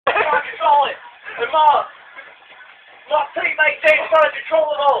Charlie and Mark. My teammate James trying to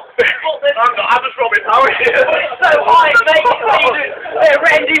control them all. I'm not, I'm just Robin Howard here. But it's so high, mate. They're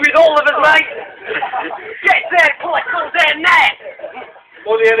Randy with all of us, mate. Get there, collect all their net.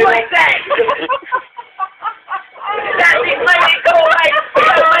 Money anymore. Play that. That's it, mate. It's all right.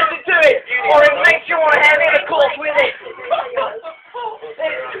 Don't listen to it. Or it makes you want to have intercourse with it.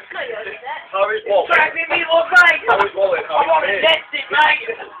 How is what? Distracting me, look, mate. How is wallet? I want to test it, mate.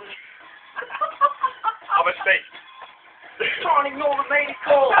 I'm a snake. Try and ignore the baby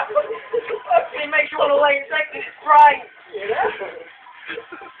call. It makes you want to lay next to his brain.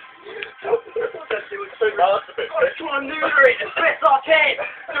 I'll try and neuter it as best I can.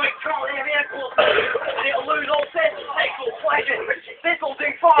 So it can't have intercourse and it'll lose all sense of sexual pleasure. This'll do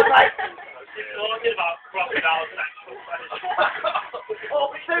fine, mate. Oh, it's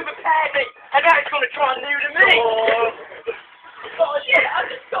overpowered me. And now it's going to try and neuter me. Oh, shit, I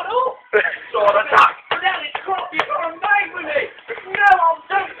just got off. Sword attack. Without this crop, you've got a mate with me. No,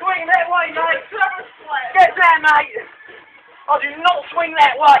 don't swing that way, mate. Get there, mate. I do not swing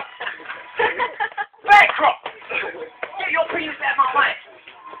that way. Back crop. Get your penis out of my way.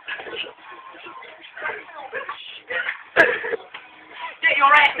 Get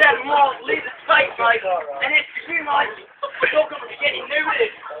your ass out of my leave the space, mate. And it's for you, mate. You're going to be getting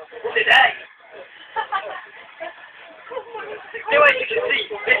neutered today. Now, as you can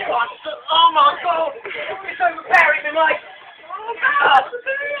see, this one, oh my god, it's overpowering me, mate.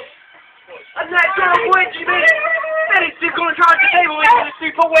 And that girl wedgie me. Then it's still going to try to table me with a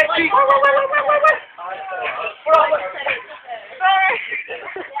super wedgie.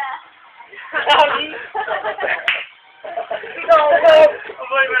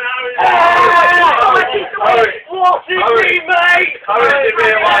 Sorry. What's it mean, mate? How is it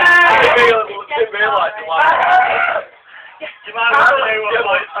realised? Didn't realise it like that. You might want to know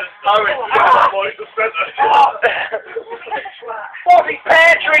what How is it? What's this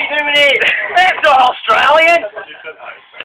pear tree doing here?